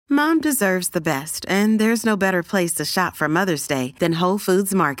Mom deserves the best, and there's no better place to shop for Mother's Day than Whole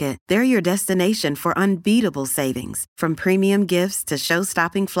Foods Market. They're your destination for unbeatable savings, from premium gifts to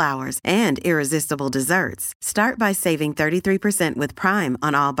show-stopping flowers and irresistible desserts. Start by saving 33% with Prime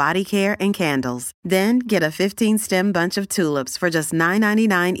on all body care and candles. Then get a 15-stem bunch of tulips for just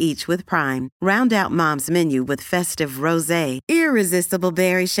 $9.99 each with Prime. Round out Mom's menu with festive rosé, irresistible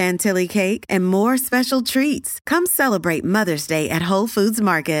berry chantilly cake, and more special treats. Come celebrate Mother's Day at Whole Foods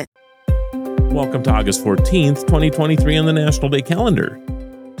Market. Welcome to August 14th, 2023 on the National Day calendar.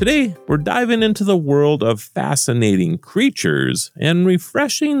 Today, we're diving into the world of fascinating creatures and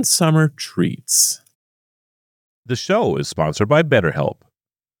refreshing summer treats. The show is sponsored by BetterHelp.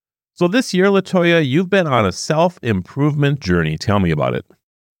 So this year, LaToya, you've been on a self-improvement journey. Tell me about it.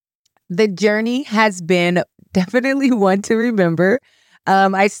 The journey has been definitely one to remember.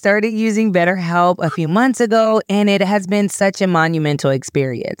 I started using BetterHelp a few months ago, and it has been such a monumental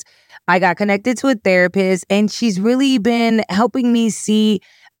experience. I got connected to a therapist, and she's really been helping me see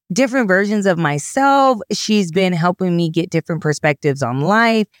different versions of myself. She's been helping me get different perspectives on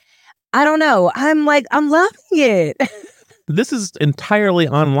life. I don't know. I'm loving it. This is entirely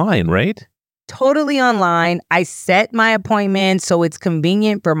online, right? Totally online. I set my appointment so it's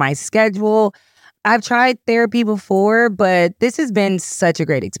convenient for my schedule. I've tried therapy before, but this has been such a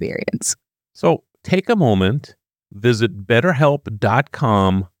great experience. So take a moment, visit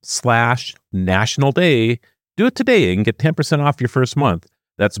betterhelp.com/National Day. Do it today and get 10% off your first month.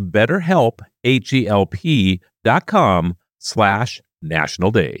 That's BetterHelp,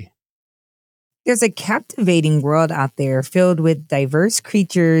 HELP.com/National Day. There's a captivating world out there filled with diverse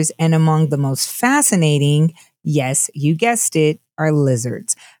creatures, and among the most fascinating, yes, you guessed it, are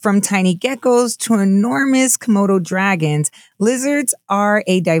lizards. From tiny geckos to enormous Komodo dragons, lizards are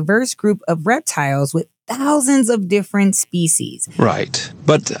a diverse group of reptiles with thousands of different species. Right,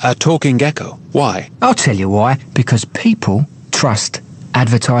 but a talking gecko, why? I'll tell you why. Because people trust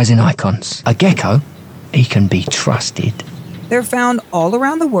advertising icons. A gecko, he can be trusted. They're found all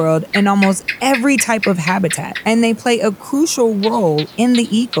around the world in almost every type of habitat, and they play a crucial role in the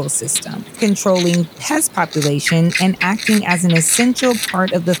ecosystem, controlling pest population and acting as an essential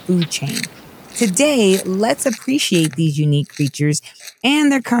part of the food chain. Today, let's appreciate these unique creatures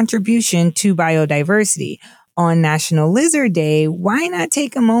and their contribution to biodiversity. On National Lizard Day, why not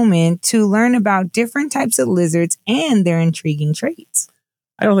take a moment to learn about different types of lizards and their intriguing traits?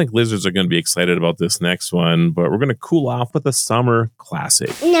 I don't think lizards are going to be excited about this next one, but we're going to cool off with a summer classic.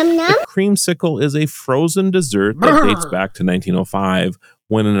 Num num. The creamsicle is a frozen dessert that dates back to 1905,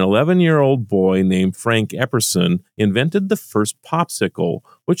 when an 11-year-old boy named Frank Epperson invented the first popsicle,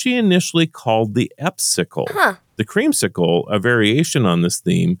 which he initially called the Epsicle. Huh. The creamsicle, a variation on this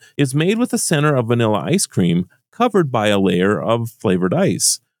theme, is made with a center of vanilla ice cream covered by a layer of flavored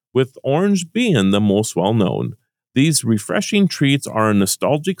ice, with orange being the most well-known. These refreshing treats are a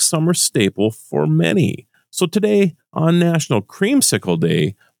nostalgic summer staple for many. So today, on National Creamsicle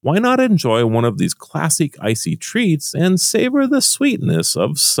Day, why not enjoy one of these classic icy treats and savor the sweetness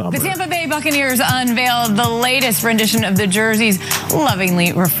of summer? The Tampa Bay Buccaneers unveiled the latest rendition of the jerseys,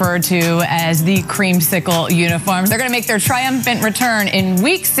 lovingly referred to as the Creamsicle uniforms. They're going to make their triumphant return in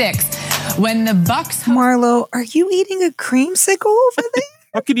Week 6 when the Bucs... Marlo, are you eating a creamsicle over there?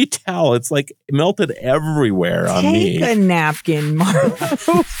 How can you tell? It's like melted everywhere on me. Take a napkin, Marlo.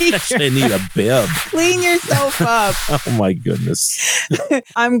 Actually, I need a bib. Clean yourself up. Oh, my goodness.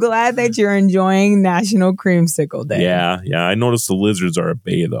 I'm glad that you're enjoying National Creamsicle Day. Yeah. I noticed the lizards are at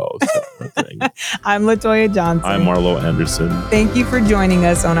bay, though. I'm LaToya Johnson. I'm Marlo Anderson. Thank you for joining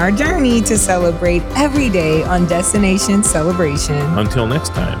us on our journey to celebrate every day on Destination Celebration. Until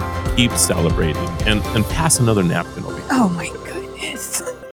next time, keep celebrating and pass another napkin over here. Oh, my God.